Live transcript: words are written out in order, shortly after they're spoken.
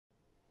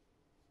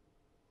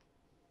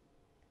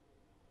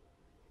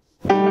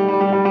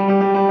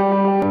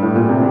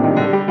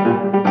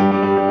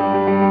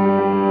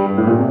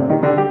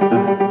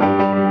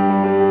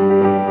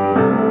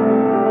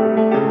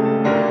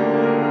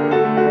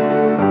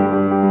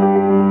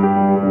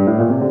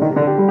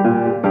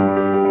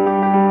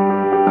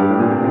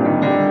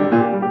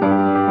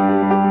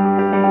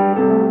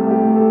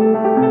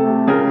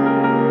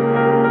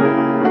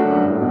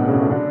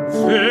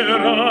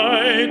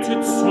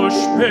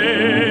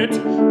geht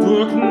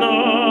durch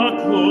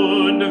Nacht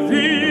und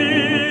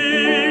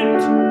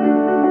Wind.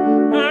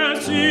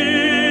 Es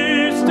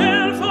ist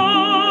der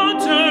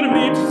Vater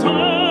mit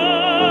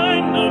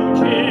seinem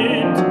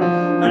Kind.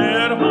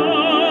 Er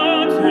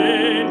hat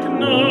den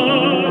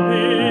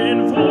Knaben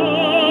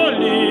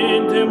voll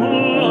in dem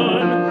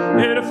Arm.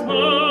 Er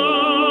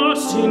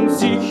fasst ihn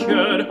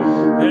sicher,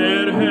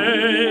 er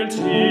hält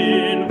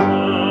ihn warm.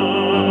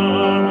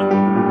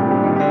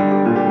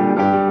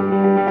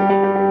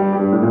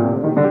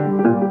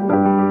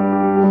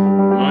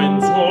 Mein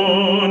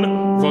Sohn,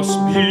 was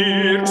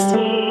birgst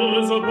du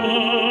so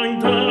bang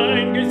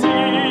dein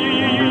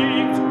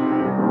Gesicht?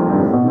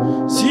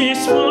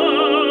 Siehst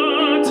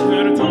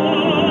Vater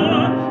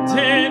da,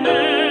 den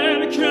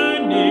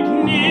Erlkönig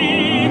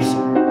nicht,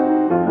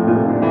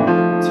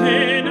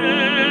 den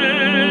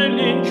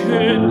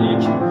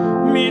Erlkönig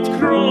mit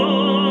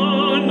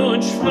Kron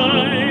und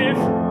Schweif.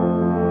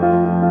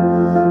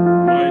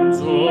 Mein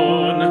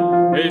Sohn,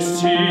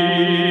 es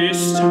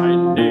ist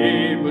ein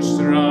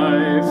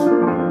Nebelstreif.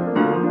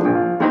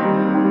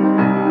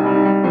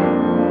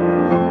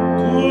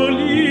 Du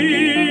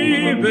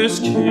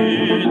liebes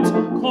Kind,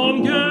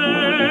 komm,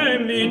 geh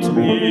mit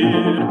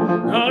mir,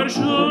 gar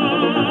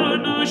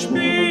schöne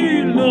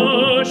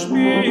Spiele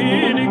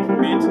spiel ich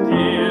mit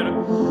dir.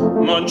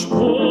 Manch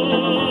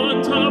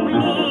bunter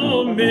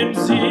Blumen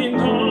sind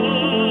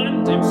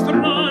an dem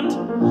Strand,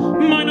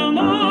 meine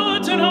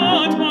Mutter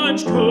hat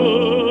manch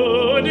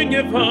König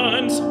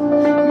gewandt.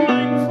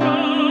 Mein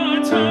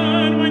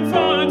Vater,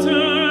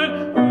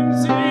 und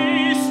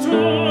siehst du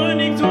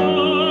nicht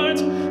dort,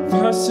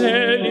 was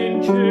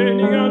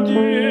Erlkönig am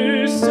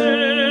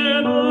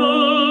düsten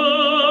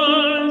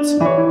alt?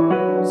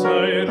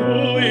 Sei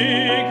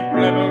ruhig,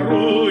 bleibe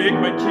ruhig,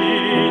 mein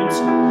Kind,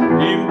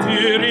 im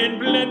dürren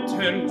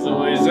Blättern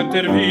säuselt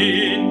der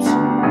Wind.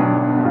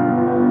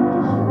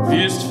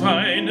 Wirst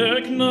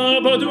feine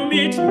Knabe, du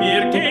mit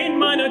mir gehen,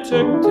 meine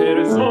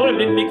Töchter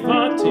sollen mich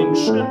warten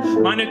schön.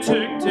 Meine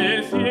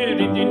Töchter führen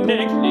in die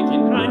Nächtlich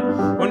hinein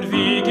und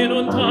wiegen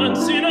und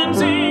tanzen und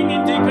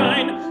singen dich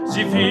ein.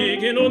 Sie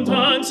wiegen und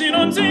tanzen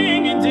und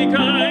singen dich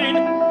ein.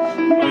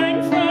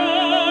 Mein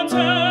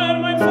Vater,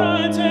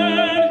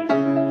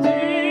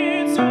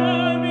 sie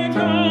soll mich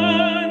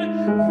an,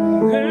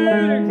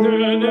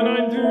 regnen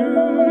ein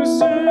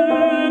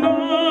Dürsten an.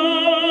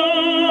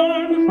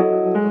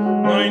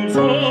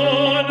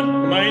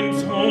 Mein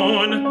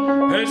Sohn,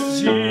 es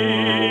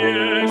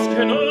siehst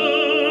genau,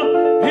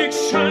 ich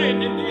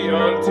schein in die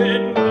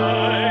alten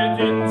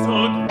Weiden so.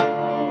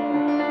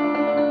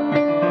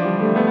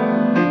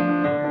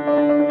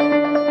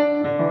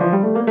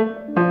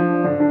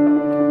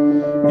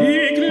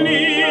 Ich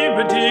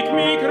liebe dich,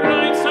 mich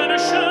reizt deine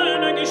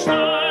schöne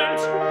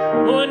Gestalt,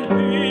 und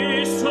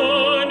bist du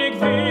nicht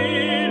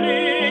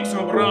willig, so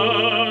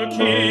brauch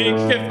ich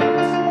gefällt.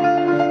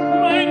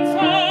 Mein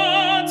Vater,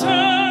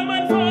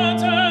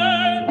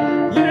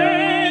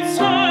 jetzt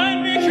sei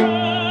mich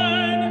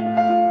an,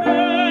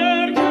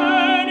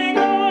 Erlkönig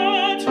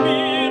hat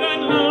mir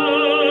ein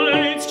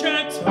Leid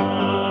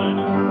getan.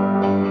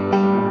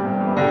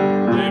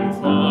 Dem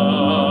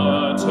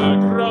Vater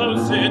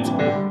grauset,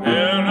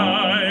 er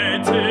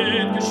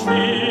reitet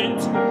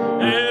geschwind,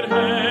 er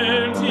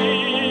hält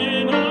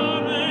in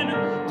Armen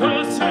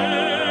das 16.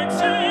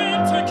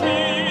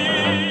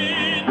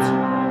 Kind.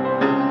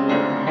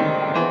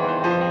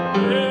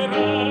 Er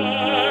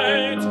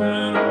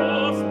reitet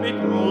oft mit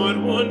Murr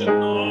und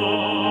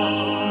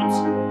Not.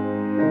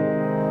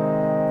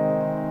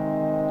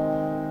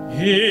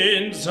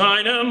 In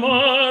seinem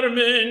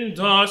Armen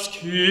das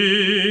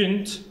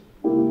Kind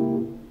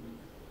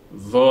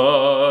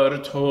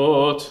war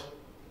tot.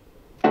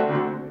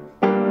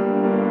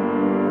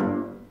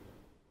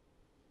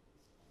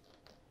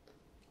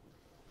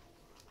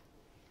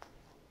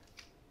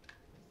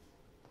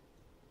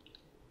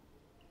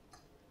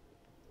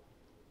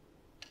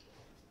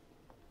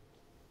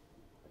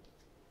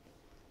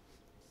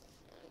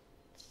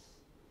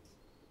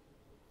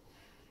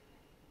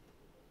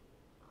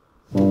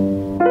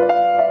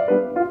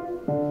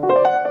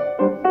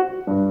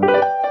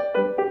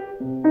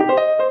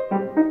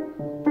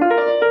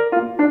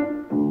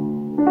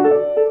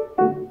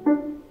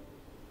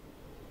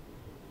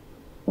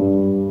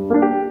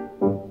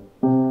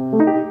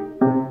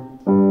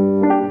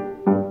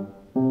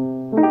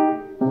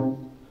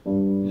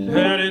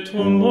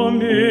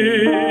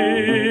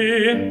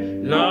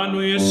 La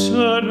nuit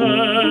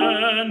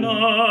serena,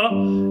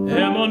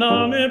 et mon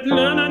âme est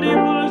pleine de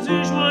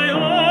poésie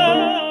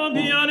joyeuse.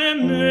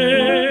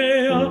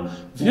 Bien-aimé,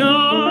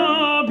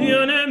 viens,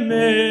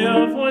 bien-aimé,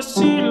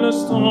 voici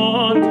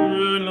l'instant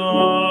de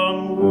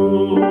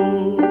l'amour.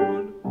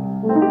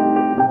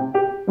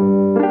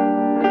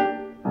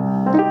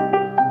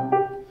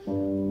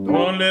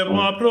 Dans les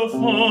bois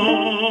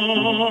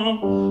profonds,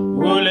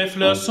 où les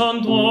fleurs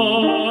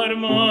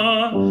s'endorment,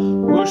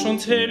 où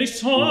chanter les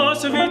sons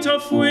vite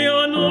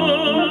fouillant,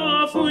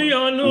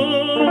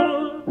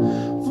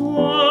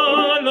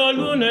 vois la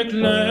lune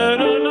claire,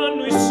 la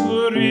nuit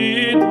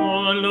sourit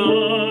dans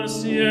le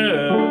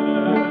ciel.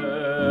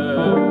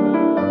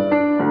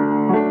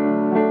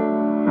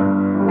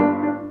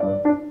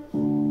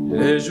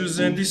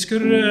 pièges indiscrets,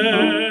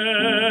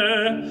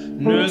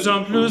 ne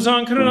sont plus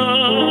en craindre.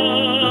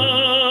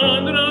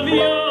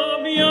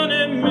 Viens,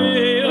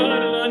 bien-aimé,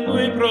 la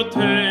nuit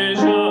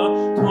protège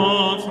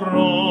ton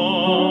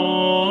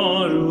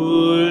front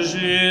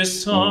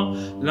rougissant.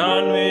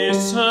 La nuit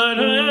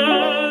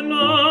sereine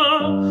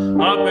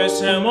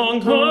apaise mon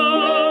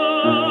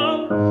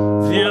corps.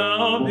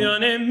 Viens,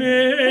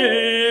 bien-aimé,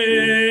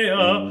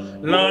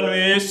 la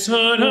nuit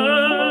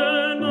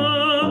sereine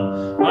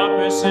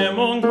apaise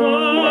mon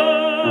corps.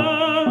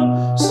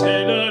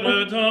 C'est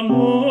l'heure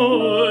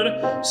d'amour,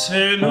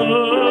 c'est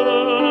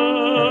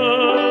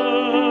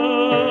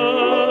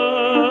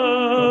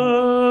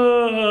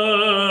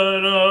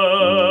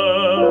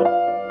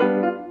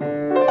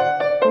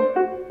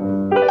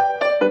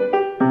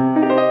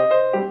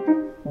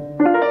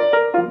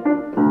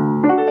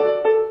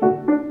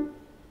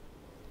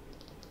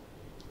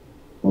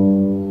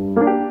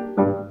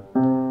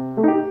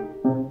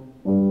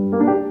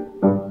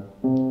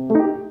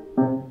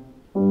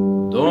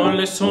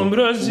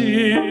sombres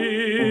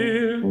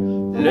îles,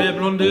 les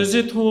blondes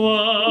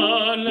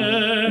étoiles,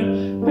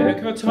 et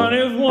que ta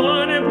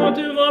voix ne peut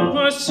te voir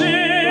passer,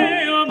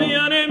 oh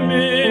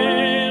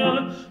bien-aimé,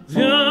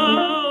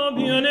 viens,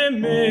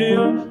 bien-aimé,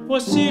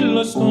 voici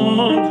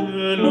l'instant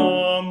de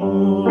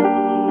l'amour.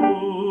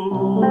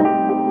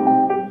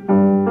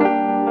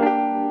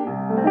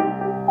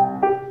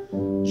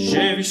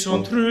 J'ai vu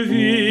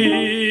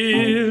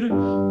s'entrevir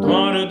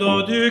dans le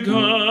dos du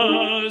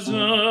gaz.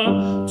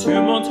 Tu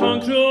m'entends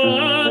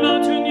cruel,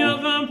 tu n'y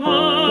avais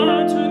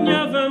pas, tu n'y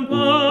avais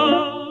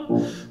pas.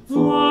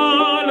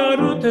 Vois la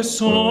route est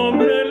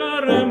sombre et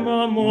la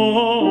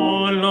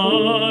maman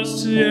la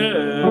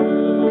ciel.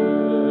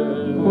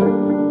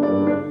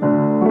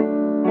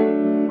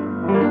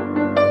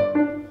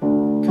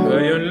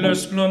 Cueille la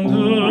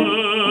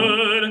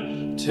splendeur,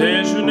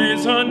 tes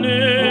jeunes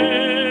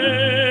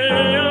années,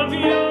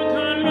 viens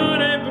que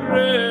l'heure est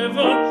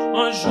brève,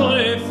 en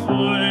joie et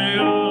feuille.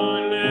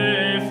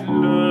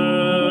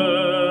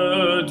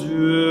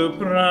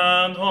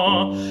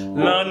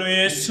 La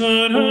nuit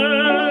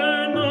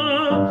sereine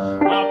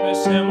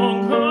apaise mon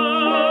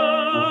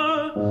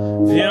cœur.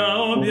 Viens,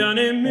 oh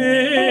bien-aimé,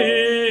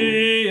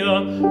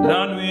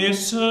 la nuit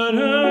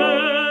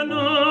sereine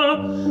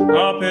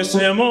apaise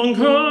mon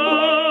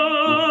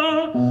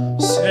cœur.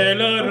 C'est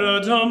l'heure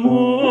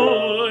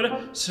d'amour,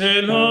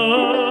 c'est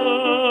l'heure.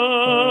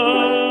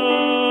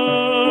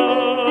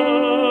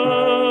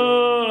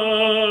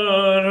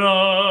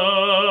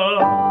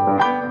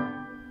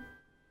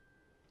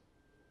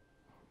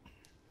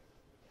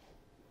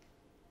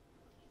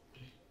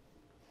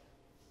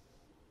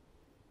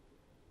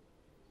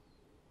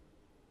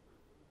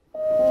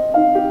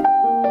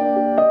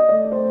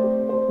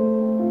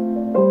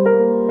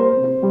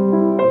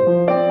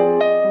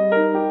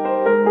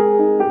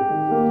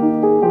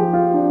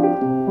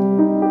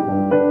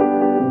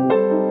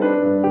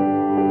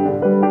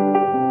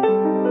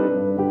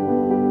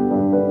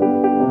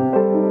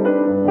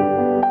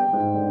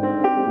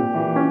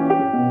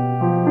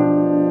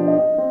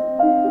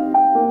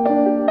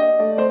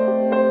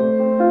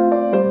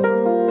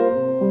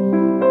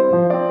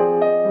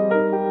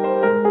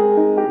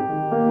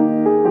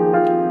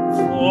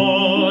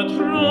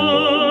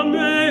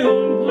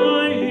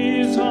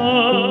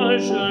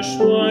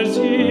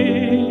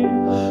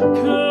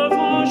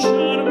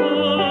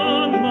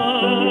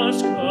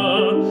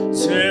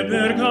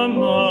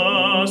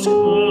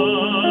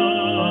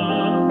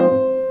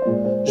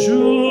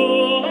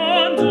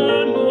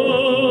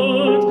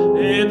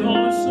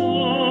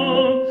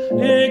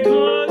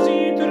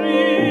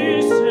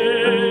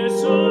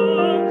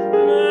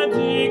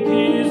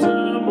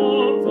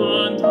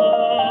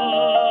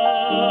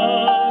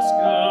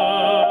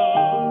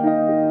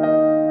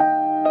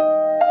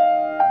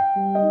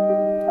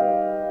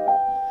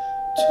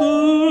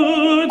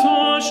 Tout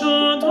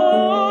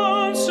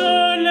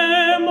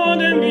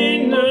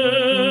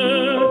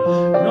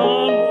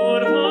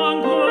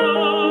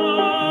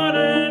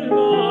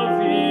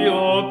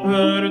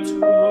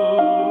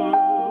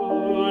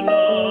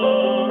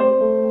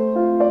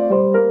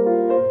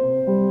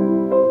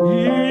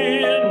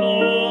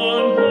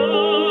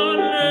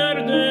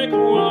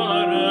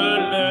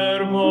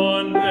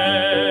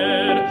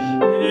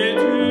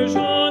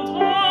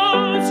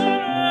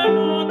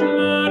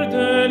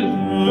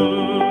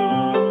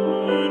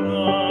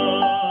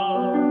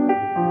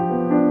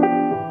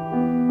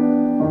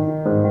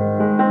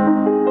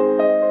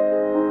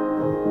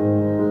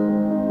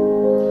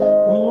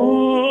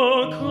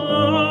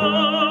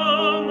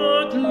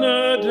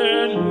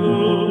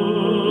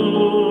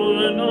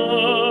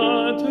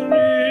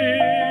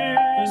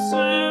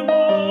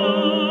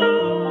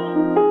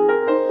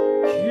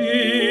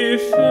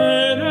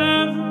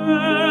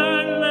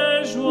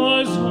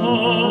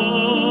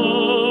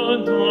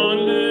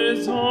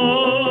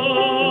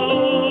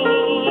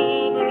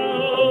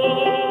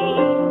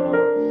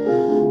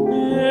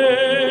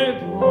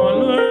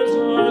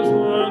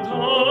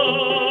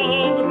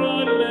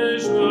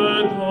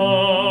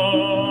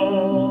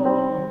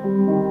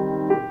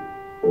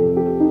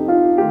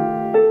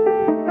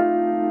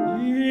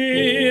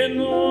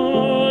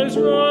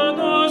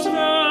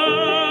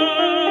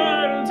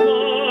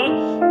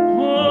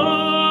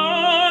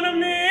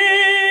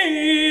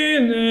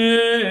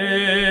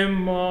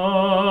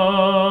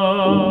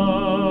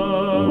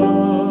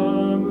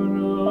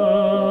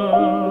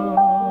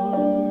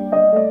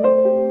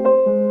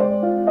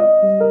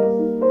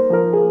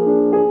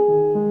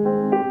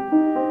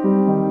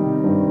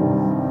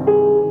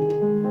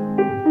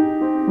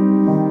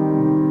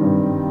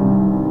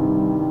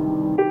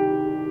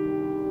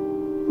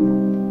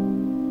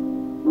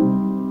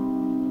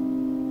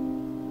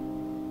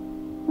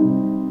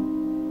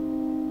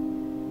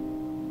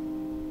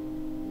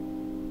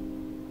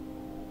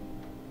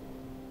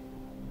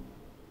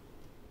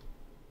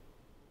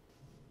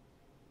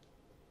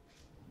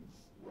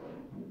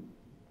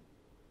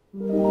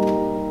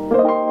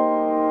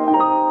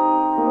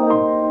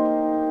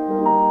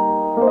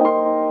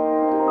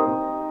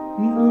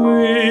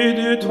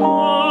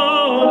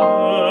d'étoiles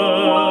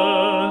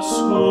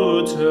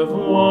sous tes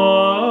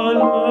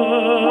voiles,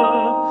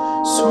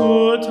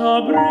 sous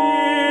ta brise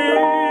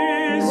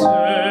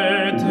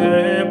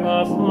des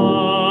parfums,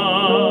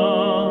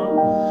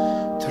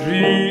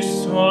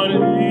 triste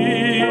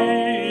lyre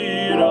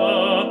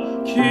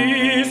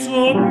qui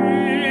soupira,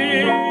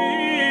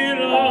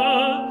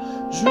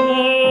 je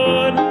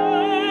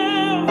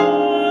rêve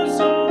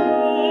aux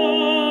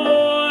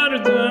amours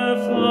de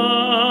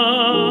femme,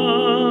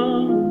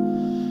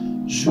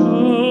 je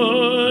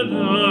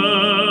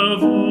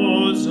rêve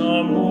aux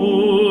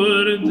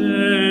amours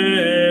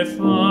des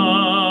femmes.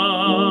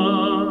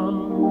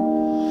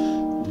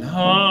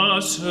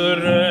 La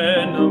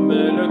sereine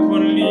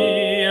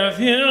Erlkonig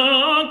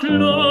vient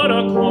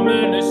clore come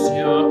le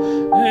sia,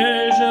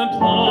 et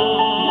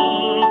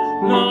j'entends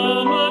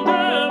l'âme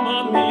de ma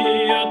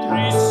mia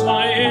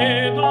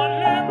tressailler dans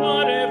les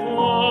marais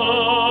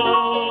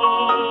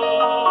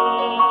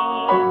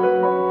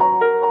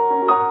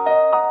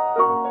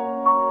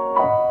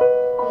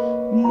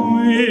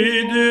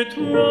Nuit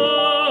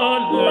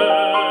d'étoiles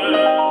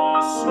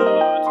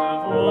sous tes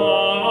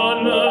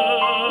voiles,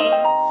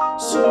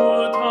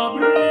 sous ta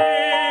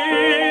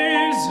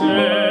brise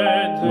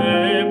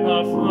des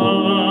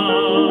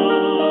parfums,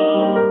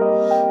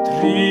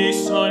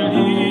 triste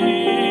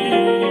lyre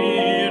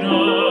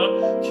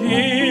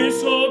qui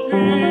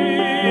soupira,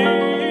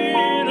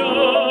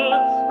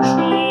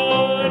 je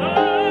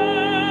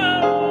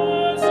rêve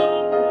aux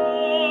amours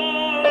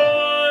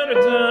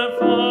de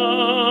femme,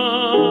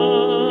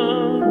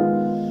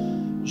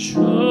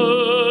 je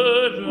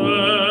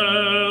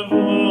rêve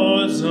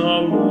aux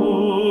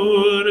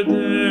amours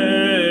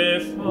des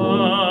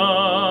femmes.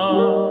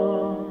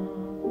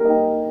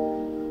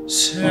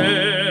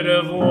 C'est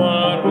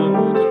revoir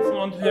notre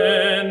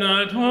fontaine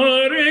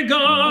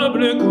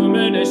d'origable comme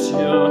les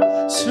siens,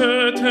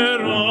 cette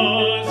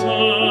rose,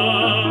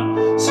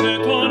 c'est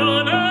ton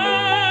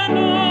honneur,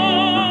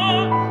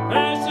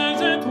 et ces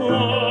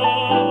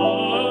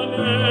étoiles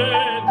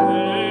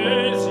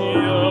des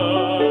yeux.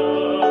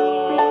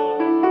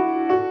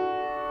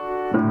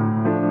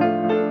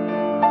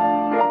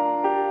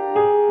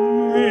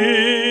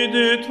 Nuit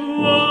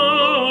d'étoiles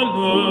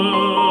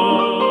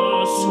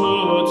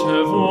sous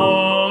tes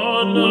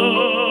voiles,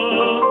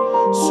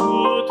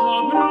 sous ta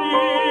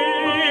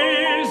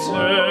brise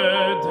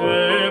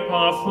des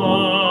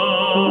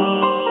parfums,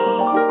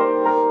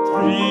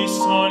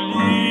 triste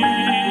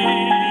lyre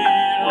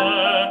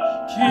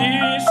qui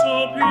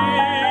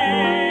soupire,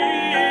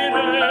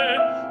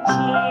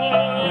 je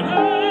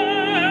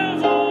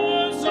rêve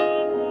aux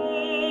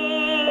amours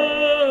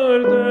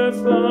de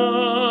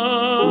femme,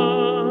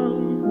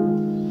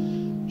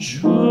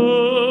 je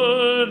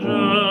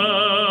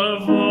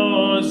rêve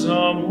aux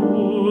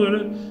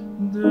amours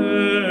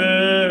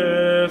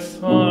des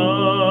femmes.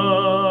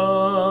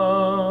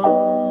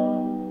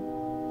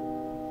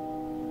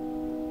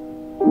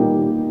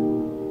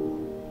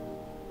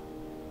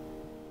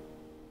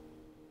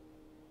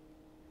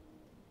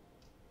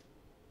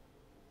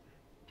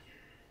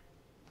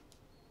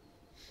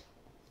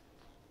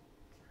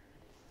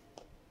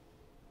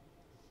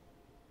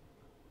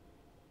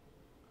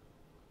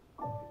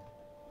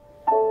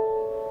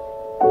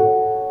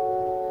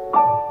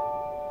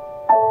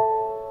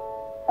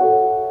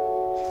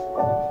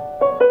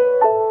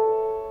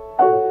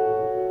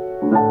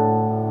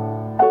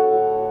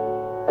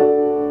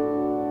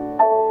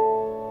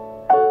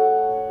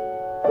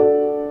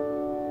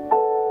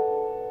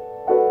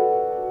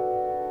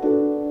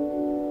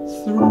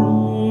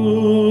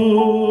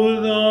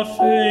 Through the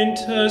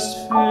faintest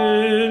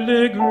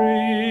filigree,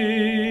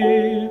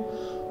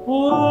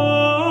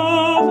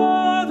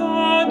 over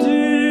the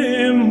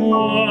dim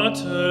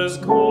waters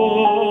go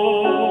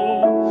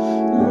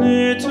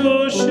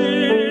little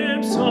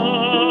ships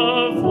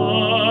of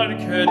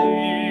Archady,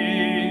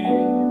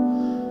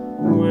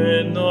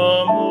 when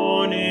the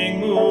morning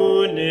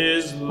moon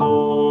is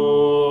low.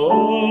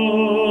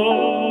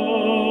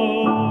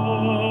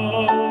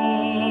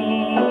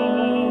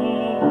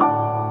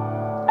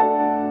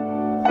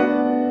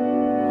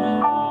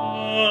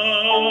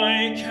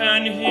 I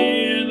can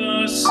hear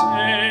the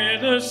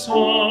sailor's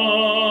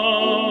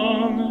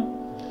song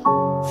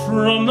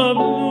from the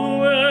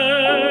blue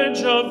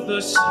edge of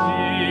the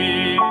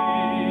sea,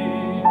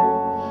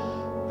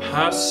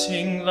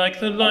 passing like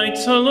the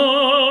lights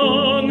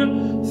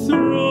along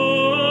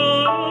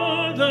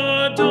through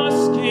the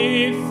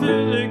dusky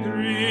filigree.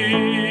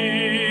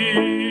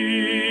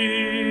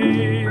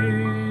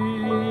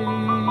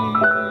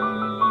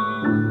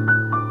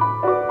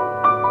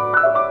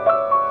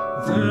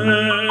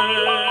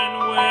 Then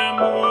where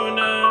moon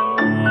and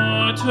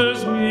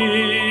waters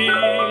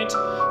meet,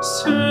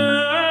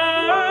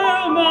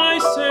 sail by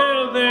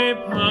sail they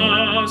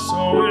pass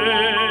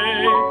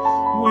away,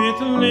 with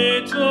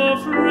little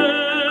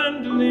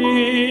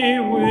friendly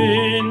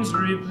winds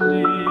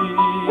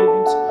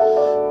replete,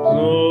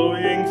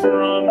 blowing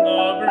from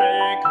the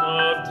break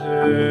of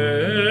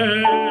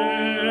day.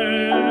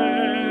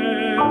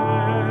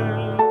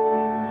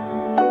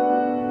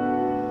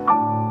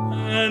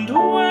 And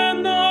when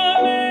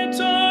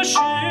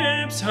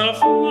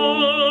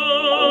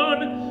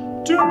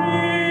Flanders,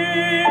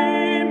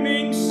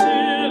 dreaming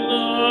still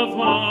of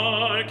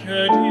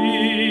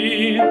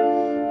Archady,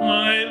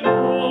 I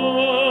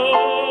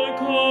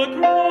look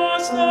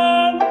across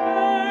the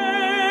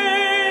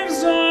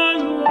waves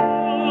alone,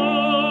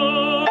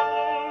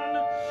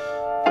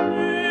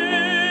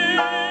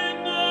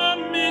 in the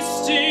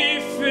misty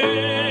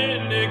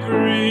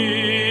filigree.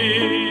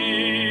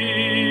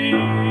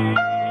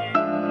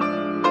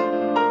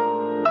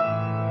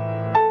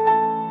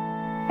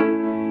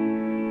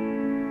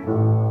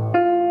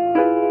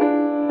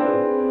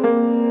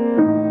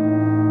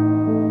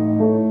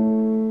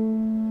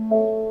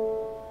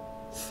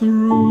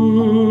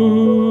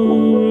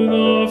 Through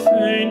the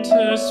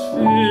faintest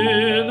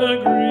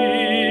filigree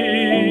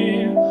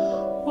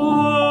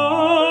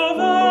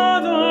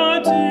over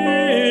the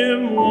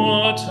dim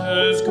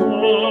waters go,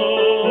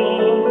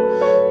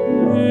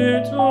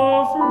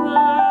 little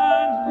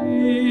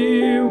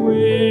friendly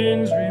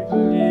winds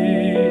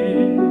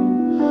repleat,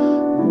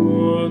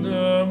 for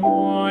the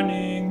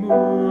morning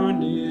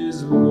moon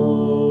is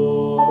low.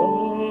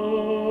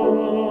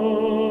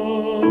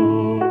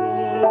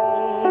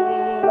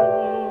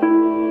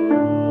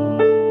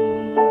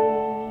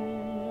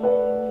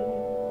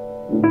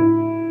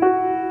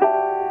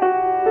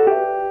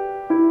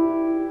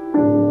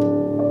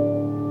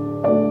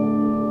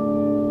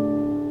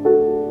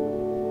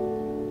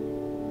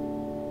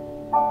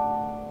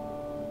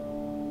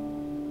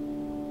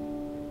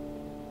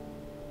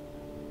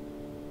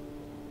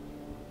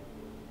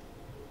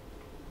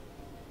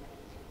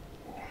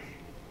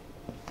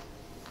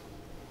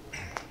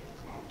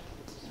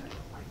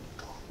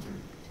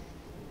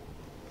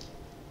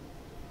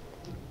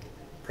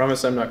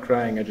 Promise I'm not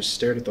crying, I just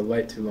stared at the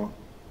light too long.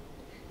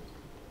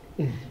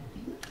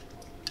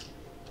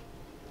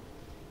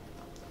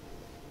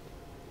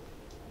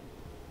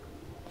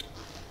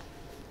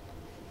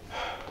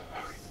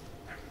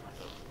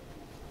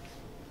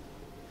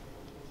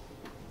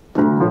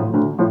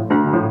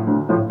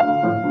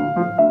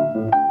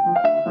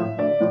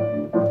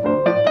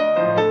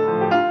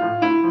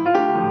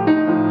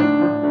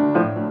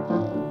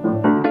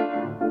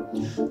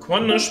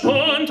 Quando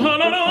spunta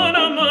la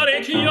luna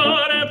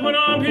Marechiare, poi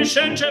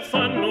piscence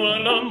fanno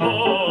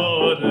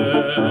all'amore.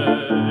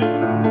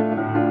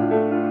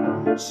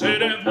 Se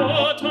ne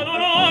votano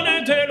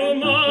l'one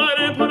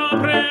dell'umare, poi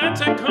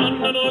prete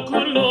cantano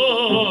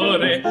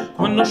colore.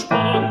 Quando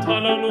spunta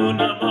la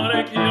luna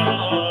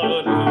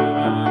Marechiare.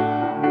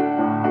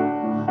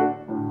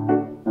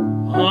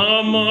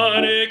 A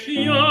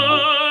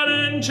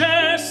Marechiare in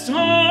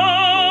gesta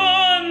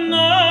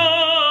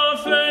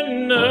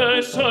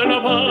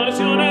la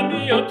passione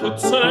mia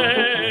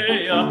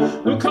tuzzeia,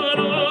 un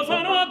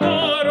carofano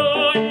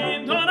d'oro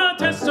in una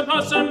testa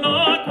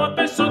passano acqua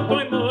per sotto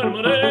in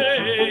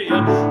mormoreia,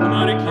 a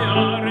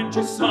Marechiare in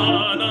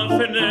cessana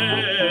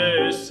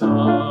fenessa.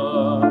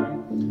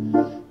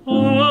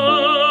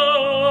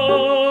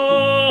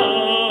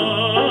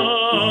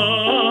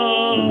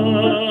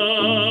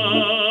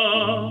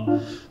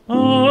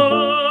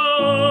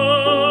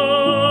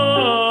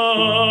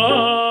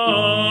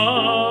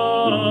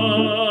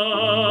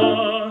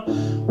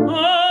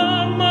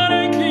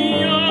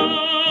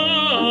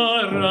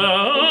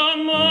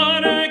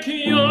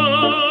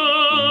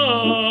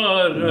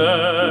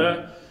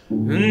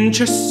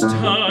 C'è sta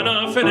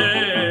una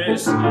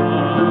finestra.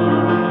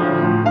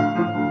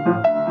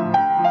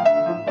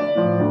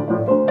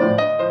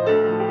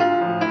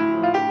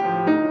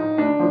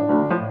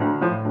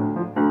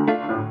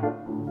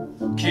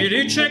 Chi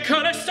dice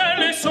che le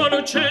stelle sono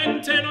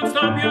lucente non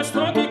sta più a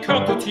sto chi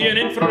cacco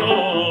tiene in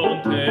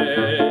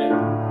fronte.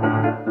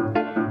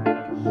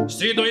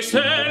 Sti due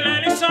stelle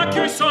li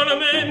sacchio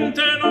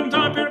solamente non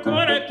dà più il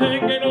cuore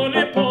tengono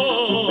le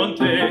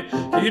ponte.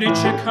 Chi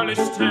dice che le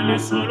stelle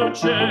sono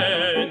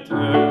lucente.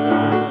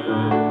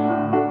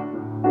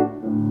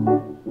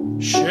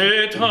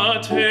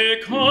 Scetate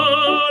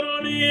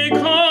caroni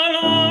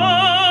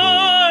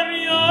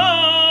colori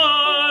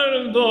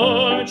al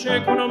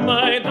dolce con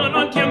ormai da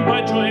un tempo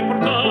a gioia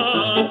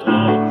portato.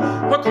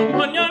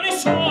 Accompagnano i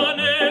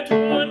suoni tu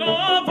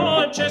la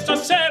voce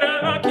stasera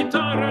la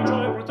chitarra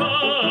gioia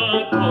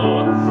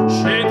portato.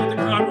 Scetate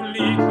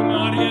caroni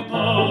colori e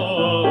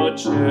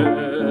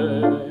dolce.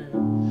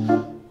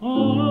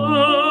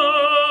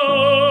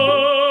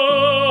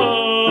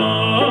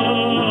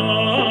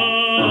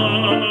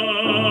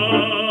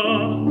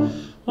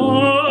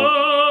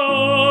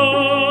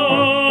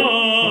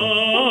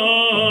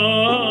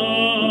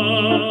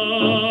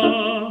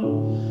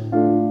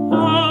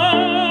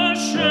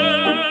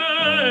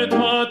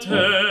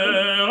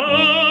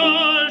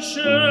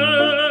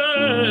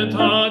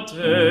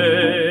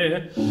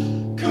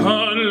 Che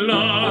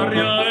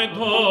l'aria è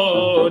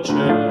dolce.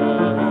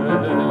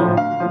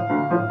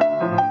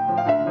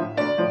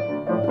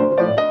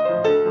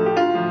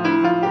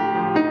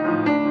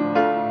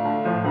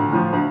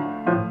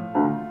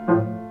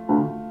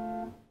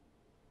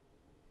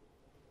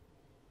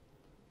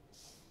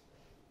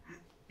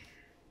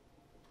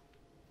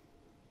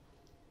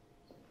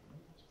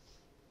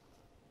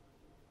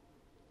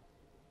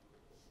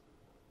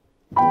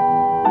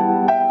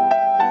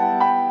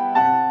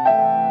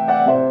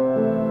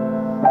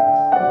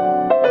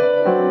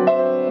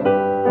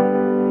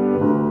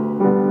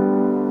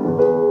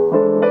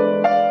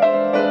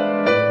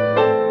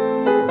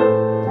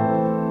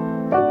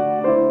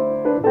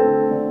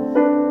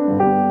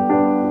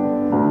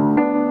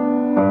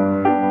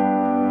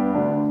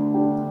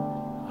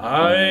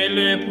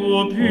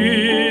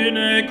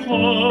 è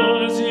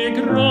così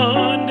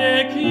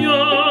grande e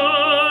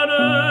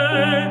chiara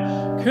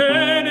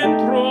che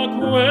dentro a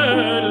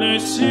quelle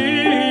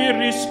si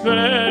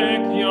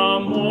rispecchia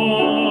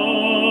amore.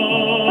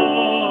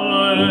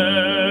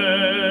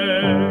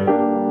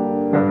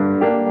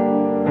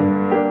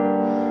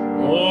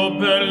 Oh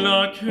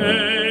bella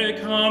che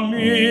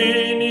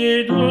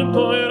cammini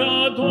tutto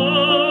era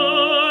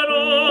d'oro,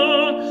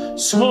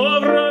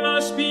 sopra la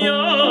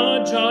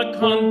spiaggia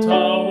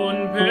canta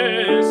un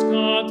pescatore.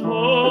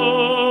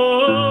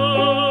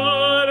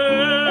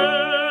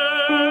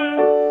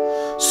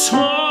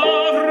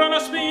 Sopra la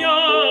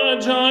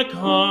spiaggia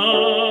canta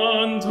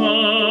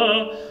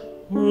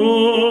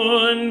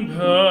un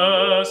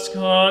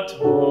pescatore.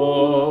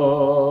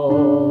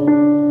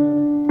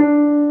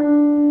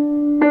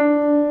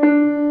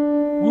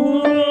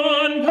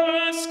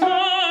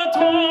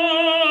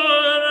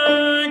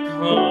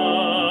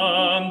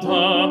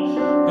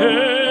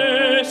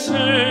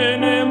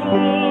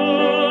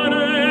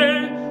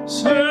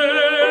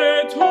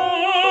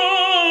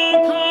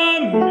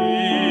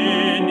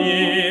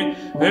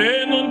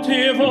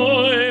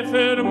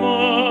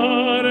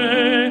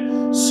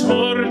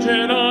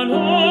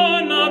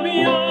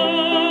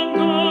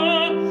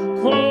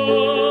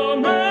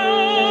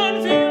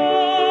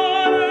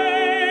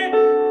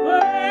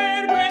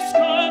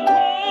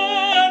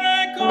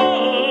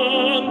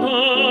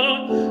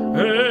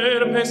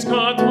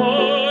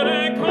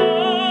 Pescatore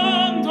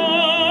canta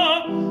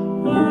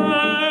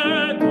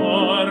e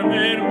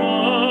dorme il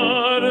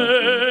mare,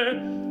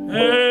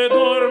 e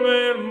dorme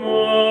il mare.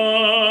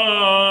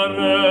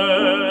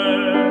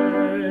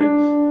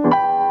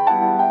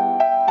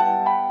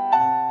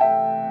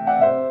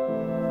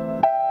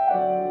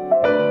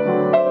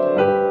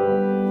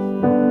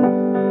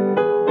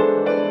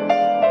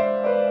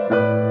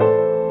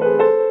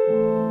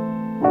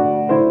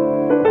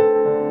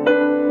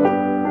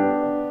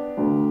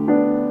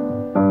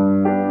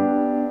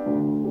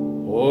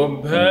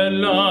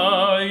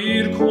 Bella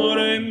il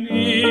cuore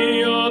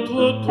mio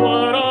tutto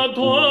era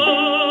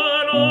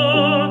d'oro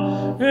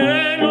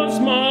e l'ho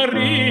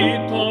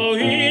smarrito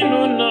in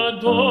una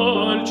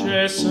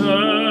dolce sera.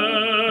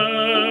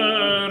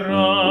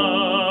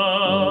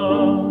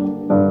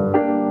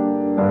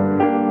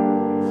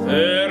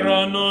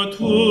 Verranno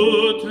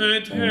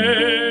tutte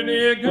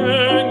tenighe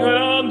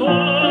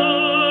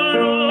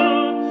d'oro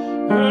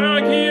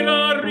e chi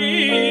la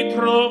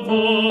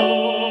ritrovò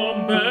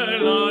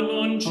bella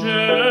non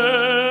c'è.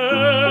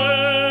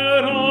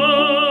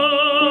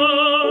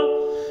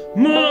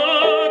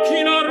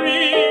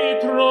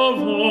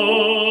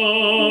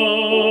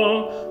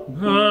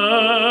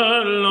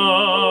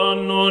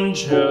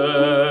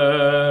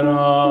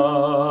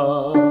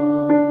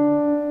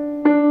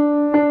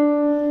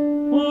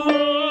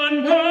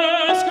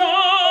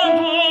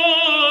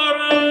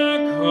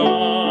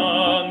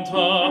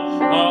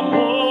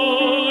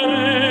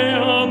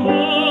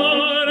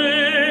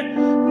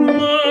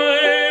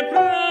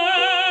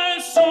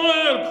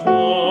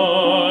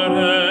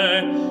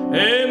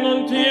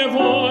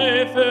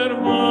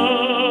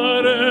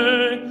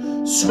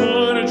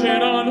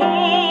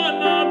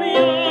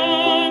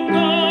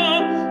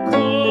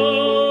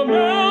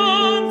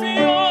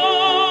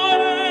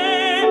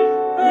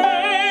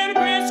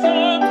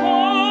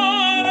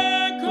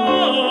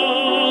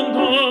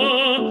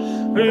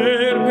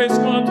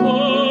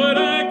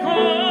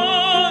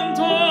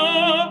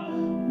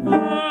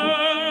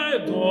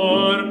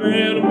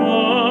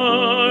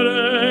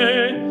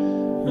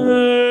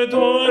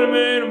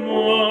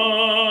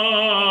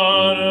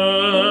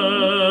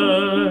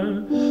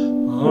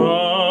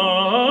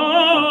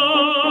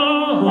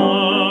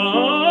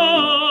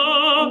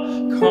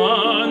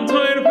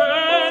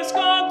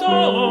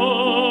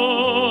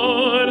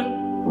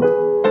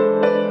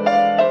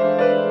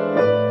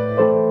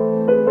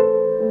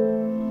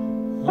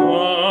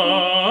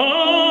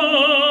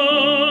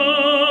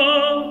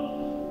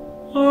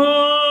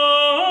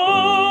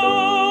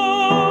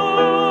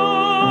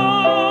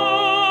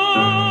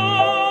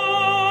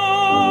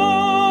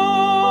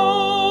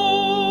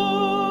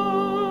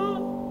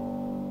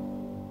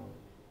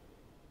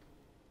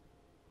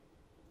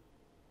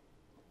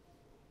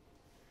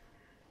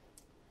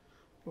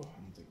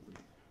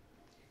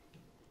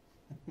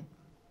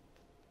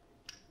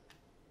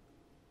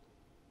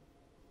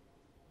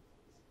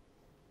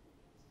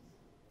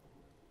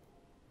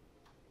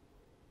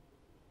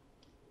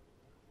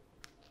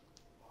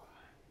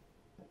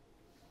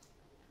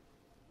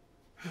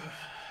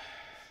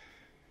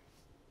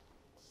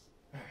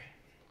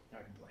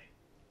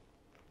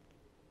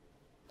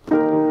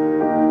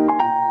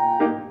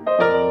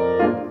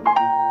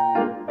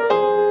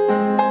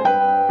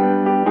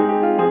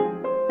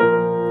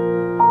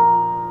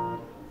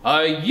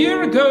 A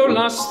year ago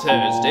last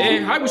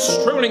Thursday, I was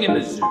strolling in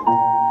the zoo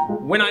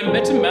when I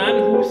met a man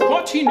who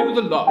thought he knew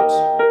the lot.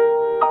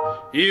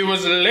 He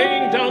was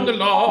laying down the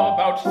law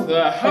about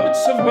the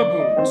habits of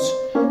baboons,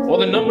 or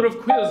the number of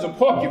quills a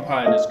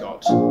porcupine has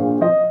got.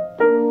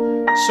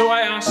 So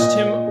I asked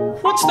him,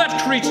 "What's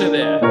that creature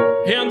there?"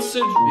 He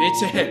answered,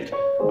 "It's a heck.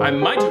 I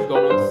might have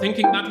gone on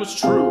thinking that was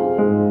true,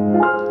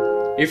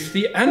 if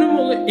the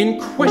animal in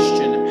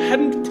question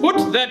hadn't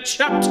put that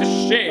chap to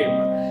shame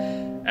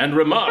and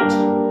remarked,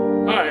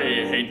 "I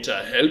ain't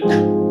a help,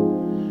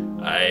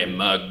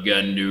 I'm a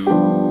gnu.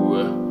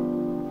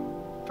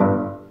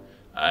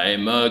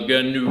 I'm a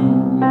gnu.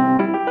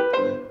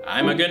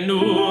 I'm a gnu.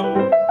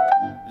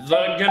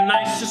 The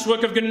nicest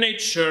work of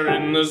nature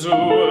in the zoo.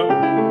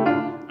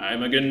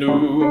 I'm a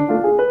gnu.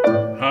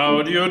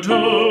 How do you do?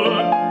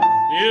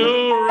 You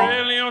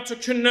really ought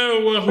to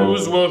know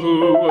who's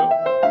wahoo.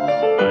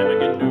 I'm a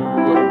gnu.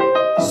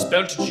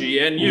 Spelt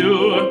G-N-U.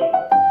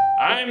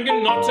 I'm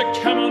not a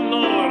camel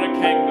nor a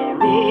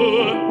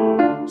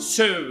kangaroo.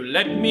 So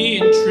let me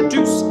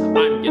introduce,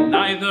 I'm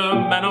neither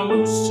man or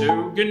moose.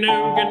 So gnu,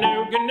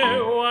 gnu,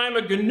 gnu, I'm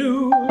a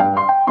gnu.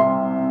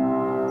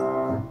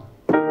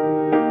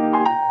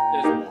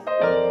 There's more.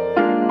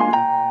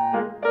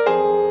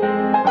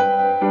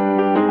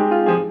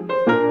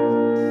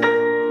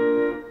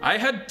 I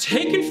had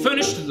taken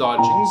furnished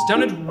lodgings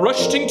down at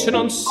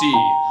Rushtington-on-Sea,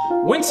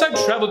 whence I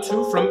travelled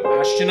to from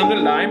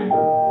Ashton-under-Lyme.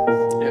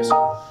 Yes.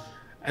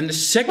 And the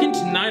second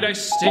night I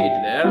stayed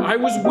there, I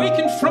was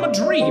wakened from a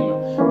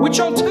dream,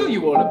 which I'll tell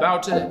you all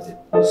about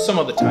some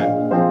other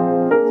time.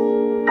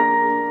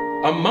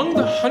 Among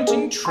the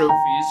hunting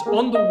trophies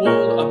on the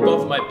wall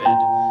above my bed,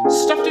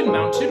 stuffed and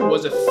mounted,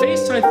 was a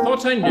face I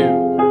thought I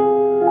knew.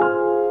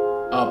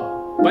 A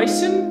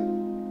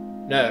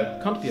bison? No,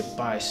 can't be a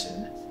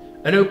bison.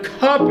 An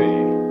okapi?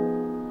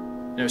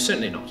 No,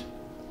 certainly not.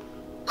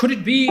 Could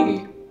it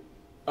be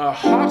a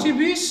harty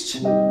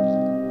beast?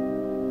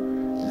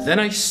 Then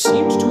I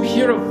seemed to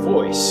hear a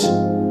voice.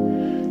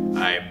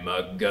 I'm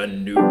a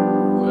gnu.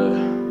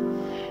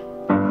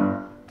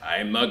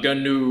 I'm a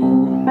gnu.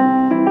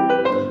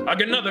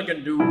 Another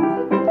gnu.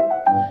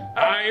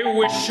 I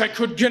wish I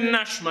could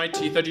gnash my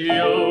teeth at you.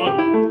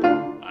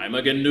 I'm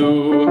a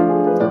gnu.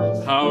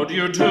 How do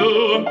you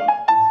do?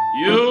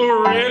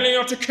 You really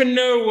ought to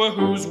know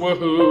who's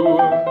wahoo.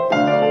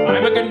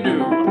 I'm a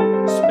gnu.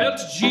 Spelt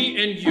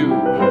G-N-U.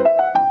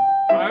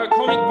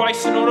 Erlkonig,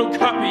 bison, or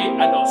okapi,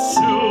 and I'll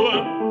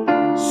sue.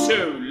 So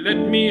let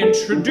me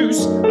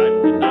introduce,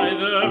 I'm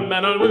neither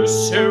man or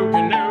moose. So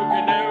gnu,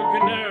 gnu,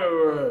 gnu.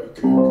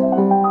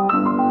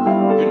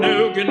 Gnu,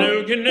 gnu,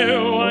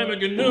 gnu, I'm a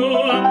gnu.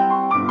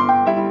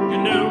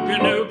 Gnu,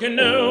 gnu,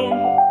 gnu.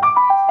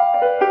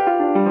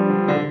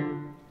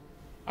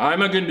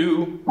 I'm a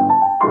gnu.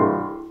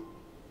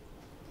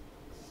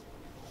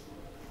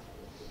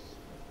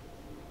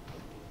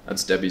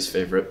 That's Debbie's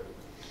favorite.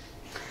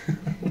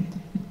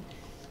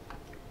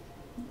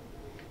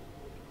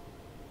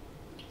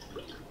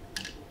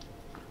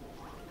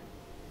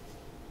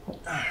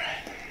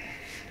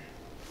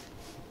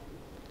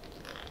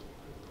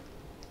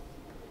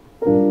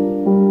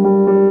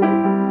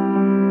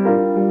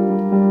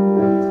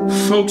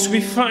 Folks,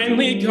 we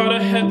finally got a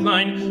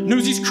headline.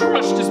 Newsy's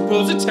crushed his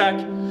bull's attack.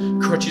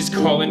 Crutchy's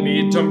calling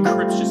me dumb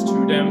crips just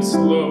too damn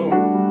slow.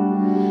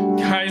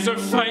 Guys are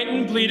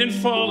fighting, bleeding,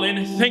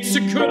 falling, thanks to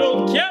good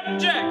old Captain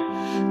Jack.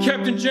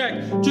 Captain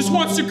Jack just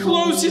wants to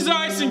close his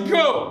eyes and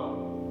go.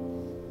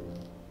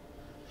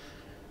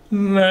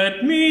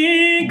 Let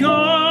me go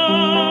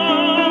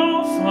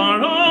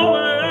far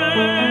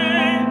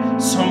away,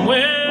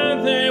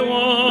 somewhere they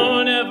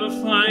won't ever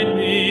find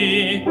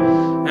me,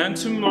 and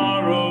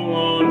tomorrow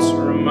won't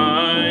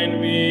remind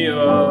me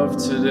of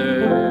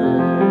today.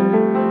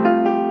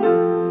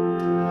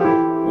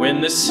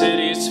 When the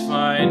city's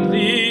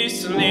finally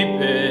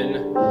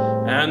sleeping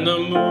and the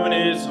moon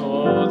is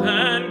old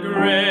and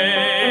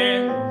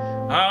gray,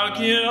 I'll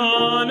get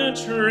on a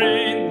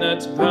train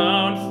that's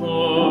bound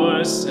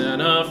for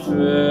Santa Fe.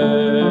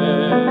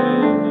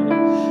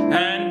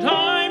 And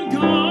I'm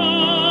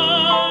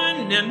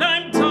gone and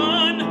I'm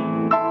done.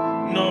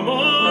 No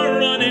more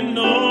running,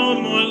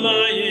 no more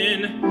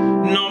lying,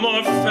 no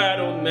more fat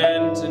old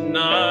men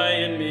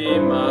denying me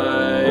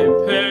my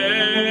pay.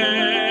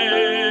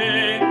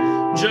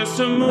 Just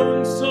a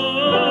moon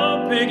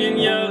so big and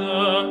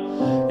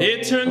yellow,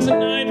 it turns the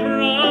night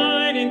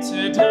right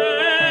into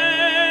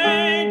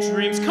day.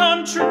 Dreams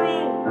come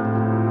true,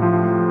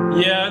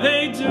 yeah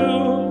they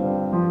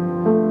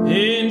do,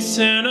 in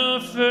Santa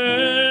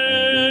Fe.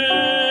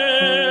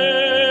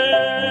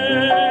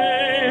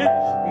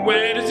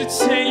 Where does it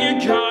say you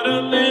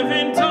gotta live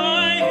and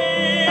die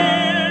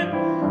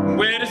here?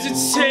 Where does it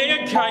say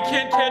a guy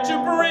can't catch a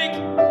break?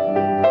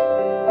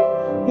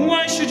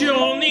 Why should you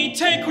only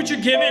take what you're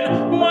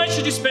given? Why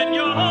should you spend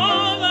your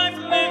whole life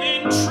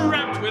living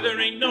trapped where there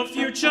ain't no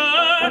future?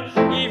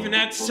 Even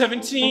at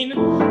 17,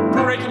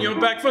 breaking your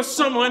back for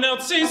someone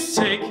else's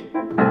sake.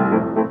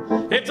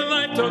 If the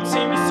life don't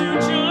seem to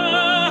suit you,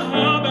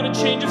 how about a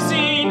change of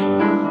scene?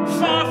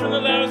 Far from the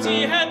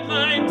lousy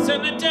headlines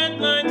and the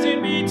deadlines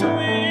in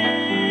between.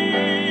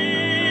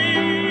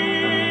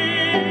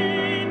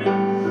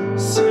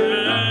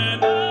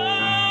 Santa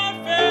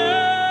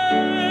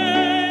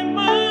Fe,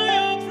 my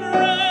old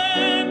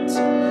friend,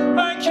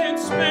 I can't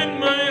spend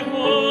my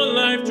whole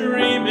life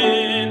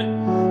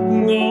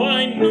dreaming, though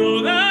I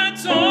know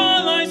that's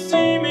all I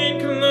seem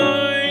inclined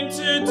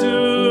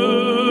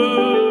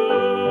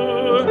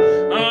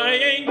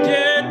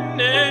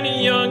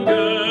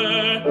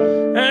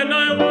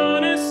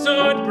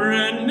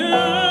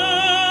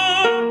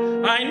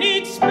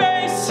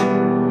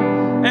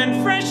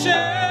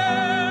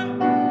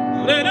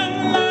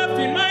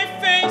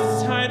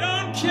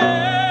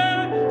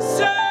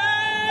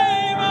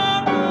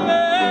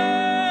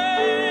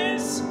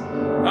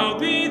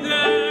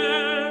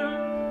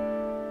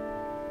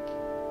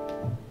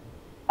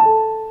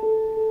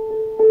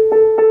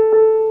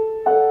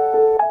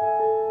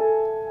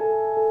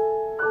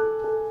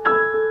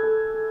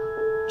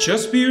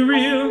Just be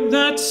real,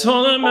 that's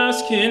all I'm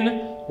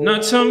asking.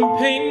 Not some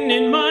pain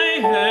in my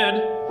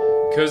head.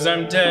 'Cause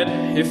I'm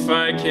dead if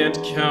I can't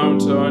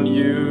count on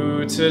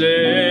you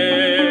today.